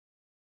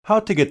How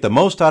to Get the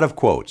Most Out of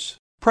Quotes.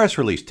 Press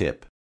Release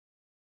Tip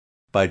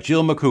by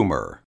Jill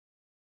McCoomer.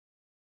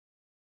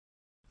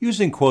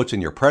 Using quotes in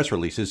your press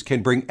releases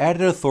can bring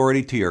added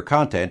authority to your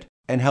content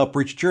and help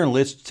reach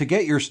journalists to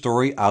get your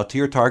story out to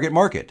your target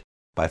market.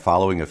 By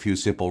following a few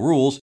simple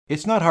rules,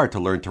 it's not hard to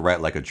learn to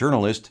write like a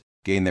journalist,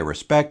 gain their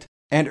respect,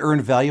 and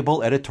earn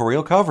valuable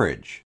editorial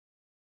coverage.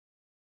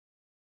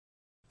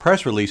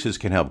 Press releases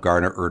can help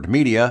garner earned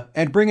media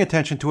and bring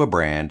attention to a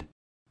brand,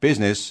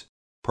 business,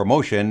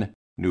 promotion,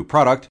 new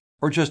product,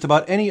 or just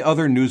about any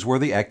other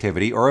newsworthy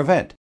activity or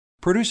event.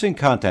 Producing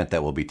content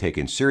that will be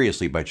taken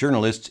seriously by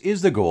journalists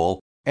is the goal,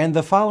 and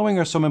the following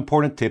are some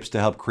important tips to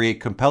help create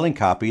compelling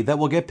copy that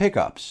will get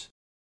pickups.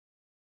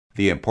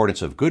 The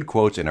importance of good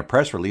quotes in a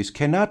press release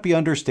cannot be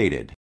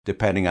understated.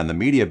 Depending on the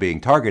media being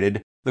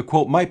targeted, the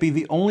quote might be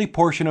the only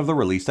portion of the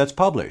release that's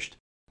published.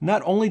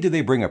 Not only do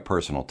they bring a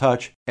personal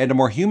touch and a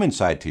more human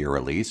side to your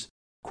release,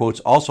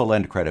 quotes also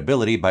lend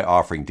credibility by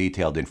offering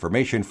detailed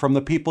information from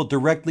the people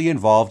directly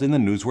involved in the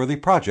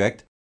newsworthy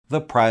project,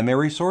 the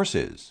primary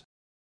sources.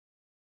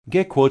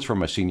 Get quotes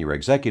from a senior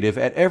executive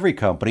at every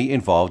company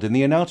involved in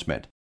the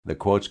announcement. The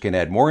quotes can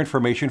add more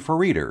information for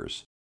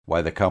readers: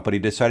 why the company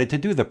decided to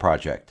do the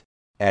project,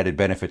 added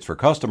benefits for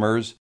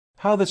customers,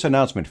 how this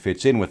announcement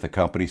fits in with the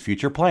company's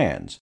future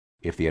plans.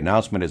 If the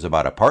announcement is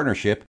about a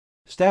partnership,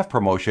 staff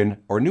promotion,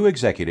 or new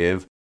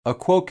executive, a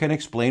quote can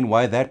explain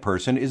why that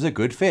person is a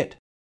good fit.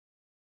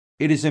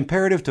 It is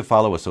imperative to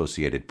follow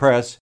Associated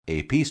Press,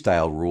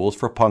 AP-style rules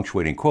for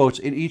punctuating quotes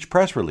in each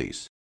press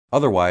release.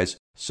 Otherwise,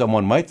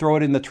 someone might throw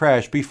it in the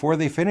trash before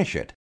they finish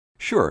it.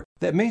 Sure,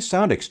 that may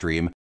sound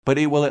extreme, but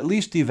it will at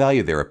least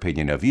devalue their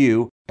opinion of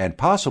you, and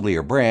possibly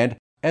your brand,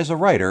 as a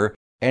writer,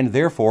 and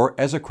therefore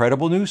as a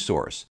credible news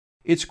source.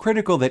 It's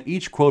critical that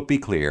each quote be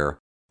clear,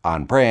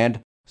 on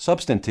brand,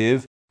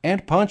 substantive,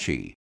 and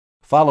punchy.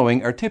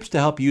 Following are tips to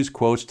help use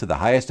quotes to the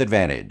highest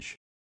advantage.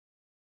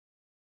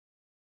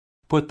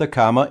 Put the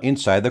comma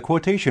inside the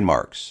quotation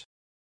marks.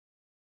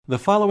 The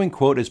following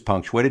quote is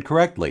punctuated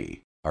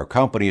correctly. Our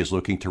company is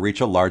looking to reach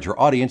a larger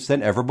audience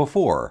than ever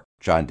before,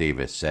 John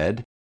Davis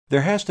said.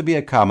 There has to be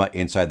a comma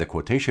inside the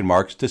quotation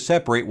marks to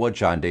separate what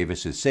John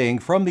Davis is saying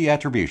from the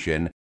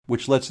attribution,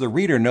 which lets the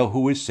reader know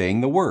who is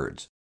saying the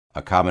words.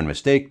 A common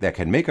mistake that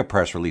can make a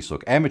press release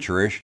look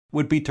amateurish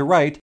would be to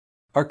write,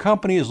 "Our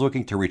company is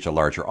looking to reach a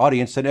larger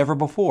audience than ever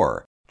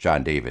before,"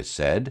 John Davis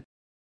said.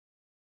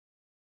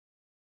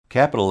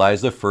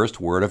 Capitalize the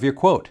first word of your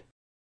quote.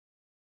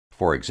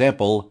 For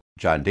example,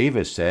 John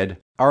Davis said,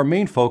 "Our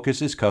main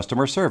focus is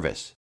customer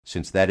service."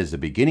 Since that is the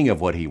beginning of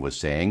what he was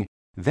saying,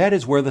 that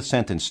is where the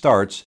sentence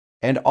starts,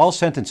 and all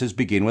sentences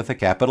begin with a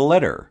capital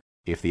letter.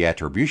 If the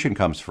attribution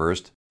comes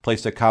first,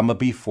 place a comma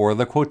before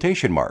the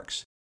quotation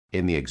marks.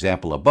 In the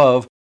example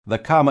above, the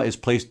comma is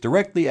placed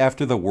directly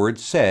after the word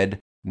said,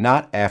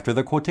 not after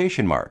the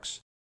quotation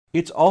marks.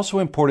 It's also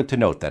important to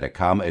note that a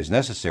comma is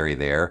necessary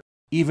there,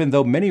 even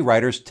though many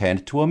writers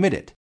tend to omit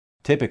it.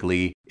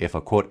 Typically, if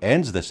a quote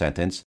ends the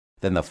sentence,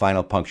 then the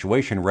final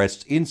punctuation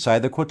rests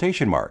inside the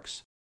quotation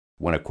marks.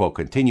 When a quote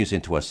continues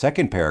into a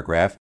second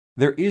paragraph,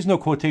 there is no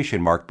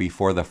quotation mark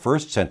before the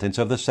first sentence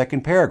of the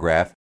second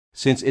paragraph,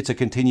 since it's a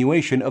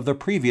continuation of the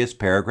previous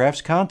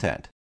paragraph's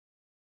content.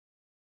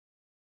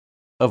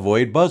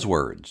 Avoid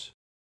buzzwords.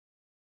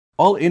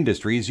 All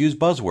industries use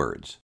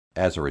buzzwords.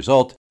 As a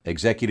result,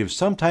 executives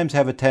sometimes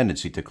have a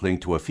tendency to cling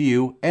to a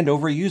few and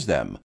overuse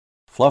them.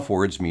 Fluff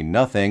words mean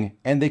nothing,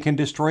 and they can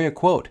destroy a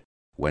quote.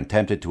 When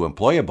tempted to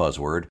employ a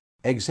buzzword,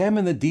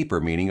 examine the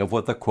deeper meaning of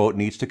what the quote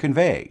needs to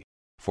convey.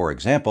 For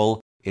example,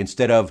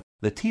 instead of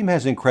 "the team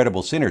has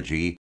incredible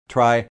synergy,"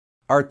 try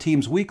 "our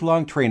team's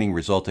week-long training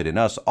resulted in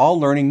us all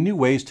learning new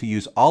ways to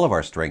use all of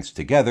our strengths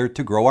together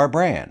to grow our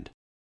brand."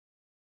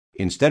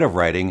 Instead of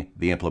writing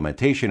 "the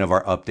implementation of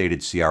our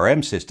updated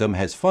CRM system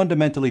has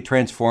fundamentally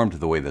transformed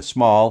the way the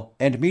small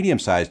and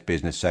medium-sized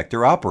business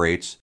sector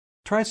operates,"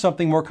 try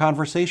something more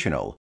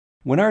conversational.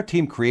 "When our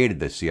team created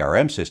the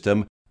CRM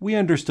system, we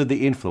understood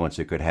the influence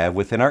it could have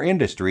within our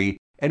industry,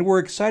 and we're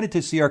excited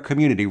to see our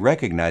community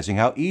recognizing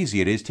how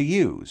easy it is to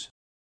use."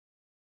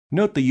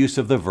 Note the use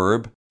of the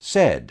verb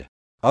said.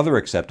 Other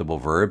acceptable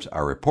verbs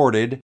are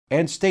reported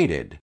and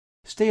stated.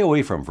 Stay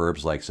away from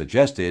verbs like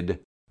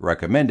suggested,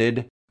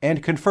 recommended,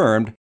 and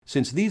confirmed,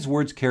 since these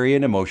words carry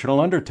an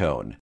emotional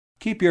undertone.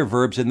 Keep your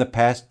verbs in the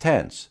past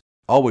tense.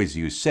 Always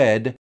use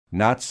said,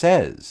 not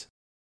says.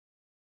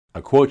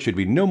 A quote should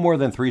be no more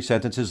than 3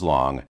 sentences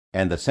long,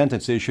 and the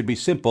sentences should be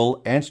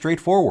simple and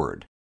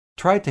straightforward.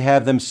 Try to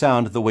have them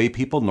sound the way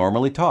people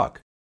normally talk.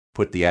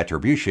 Put the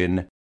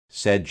attribution,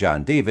 "said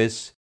John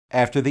Davis,"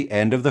 after the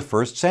end of the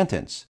first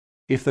sentence.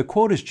 If the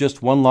quote is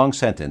just one long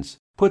sentence,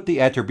 put the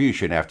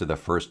attribution after the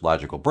first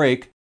logical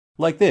break,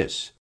 like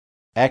this: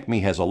 "Acme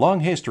has a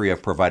long history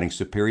of providing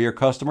superior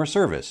customer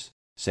service,"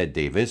 said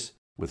Davis,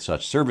 "with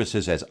such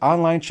services as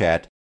online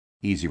chat,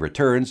 easy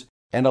returns,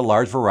 and a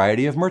large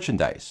variety of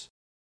merchandise."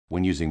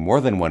 When using more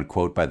than one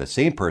quote by the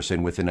same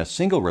person within a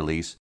single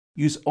release,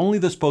 use only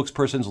the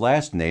spokesperson's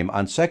last name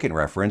on second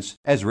reference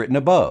as written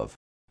above.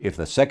 If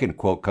the second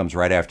quote comes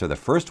right after the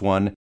first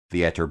one,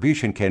 The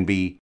attribution can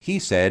be he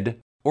said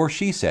or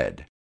she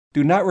said.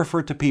 Do not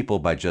refer to people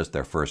by just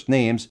their first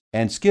names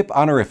and skip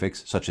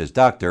honorifics such as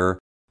Dr.,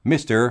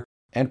 Mr.,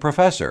 and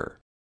Professor.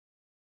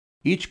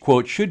 Each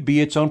quote should be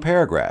its own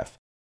paragraph.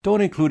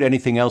 Don't include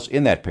anything else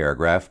in that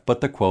paragraph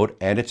but the quote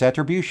and its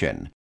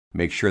attribution.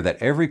 Make sure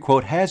that every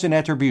quote has an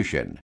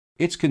attribution.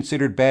 It's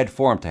considered bad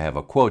form to have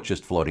a quote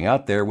just floating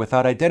out there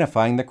without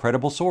identifying the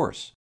credible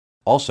source.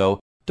 Also,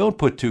 don't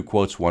put two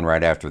quotes one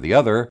right after the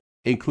other.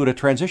 Include a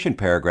transition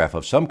paragraph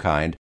of some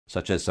kind,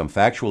 such as some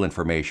factual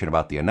information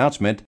about the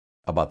announcement,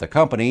 about the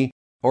company,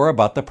 or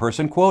about the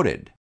person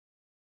quoted.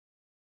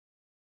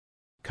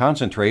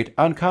 Concentrate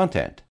on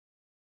content.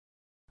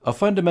 A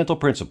fundamental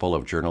principle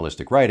of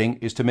journalistic writing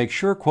is to make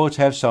sure quotes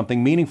have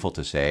something meaningful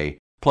to say.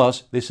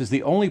 Plus, this is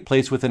the only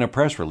place within a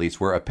press release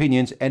where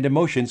opinions and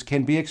emotions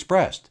can be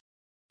expressed.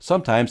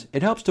 Sometimes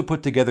it helps to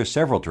put together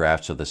several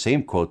drafts of the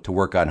same quote to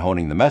work on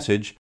honing the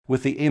message,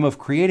 with the aim of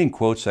creating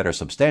quotes that are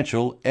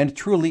substantial and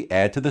truly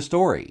add to the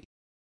story.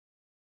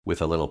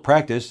 With a little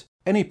practice,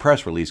 any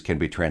press release can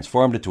be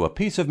transformed into a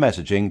piece of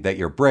messaging that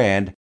your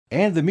brand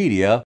and the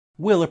media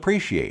will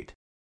appreciate.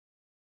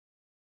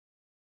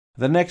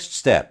 The next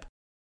step.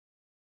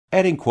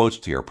 Adding quotes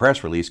to your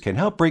press release can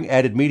help bring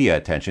added media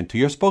attention to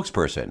your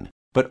spokesperson,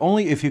 but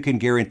only if you can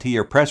guarantee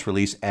your press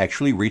release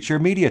actually reach your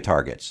media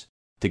targets.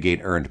 To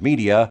gain earned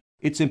media,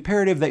 it's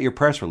imperative that your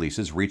press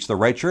releases reach the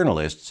right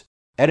journalists,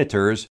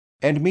 editors,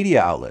 and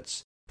media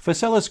outlets.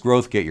 Facellus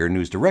Growth get your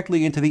news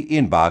directly into the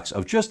inbox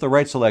of just the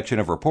right selection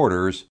of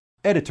reporters,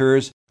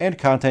 editors, and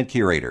content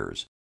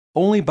curators.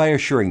 Only by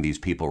assuring these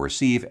people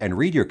receive and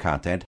read your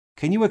content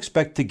can you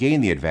expect to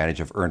gain the advantage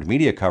of earned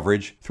media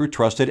coverage through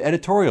trusted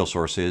editorial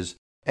sources,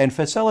 and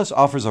Facellus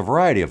offers a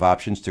variety of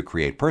options to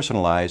create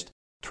personalized,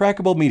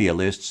 trackable media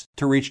lists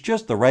to reach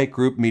just the right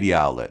group media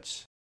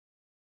outlets.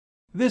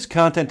 This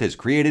content is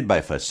created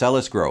by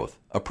Facellus Growth,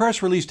 a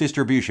press release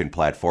distribution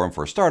platform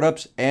for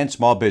startups and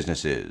small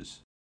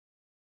businesses.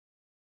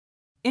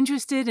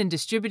 Interested in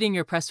distributing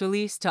your press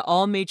release to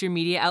all major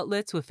media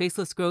outlets with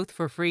Faceless Growth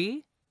for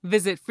free?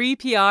 Visit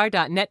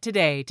freepr.net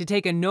today to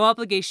take a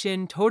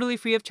no-obligation, totally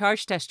free of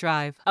charge test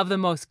drive of the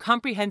most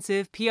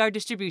comprehensive PR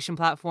distribution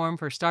platform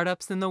for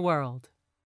startups in the world.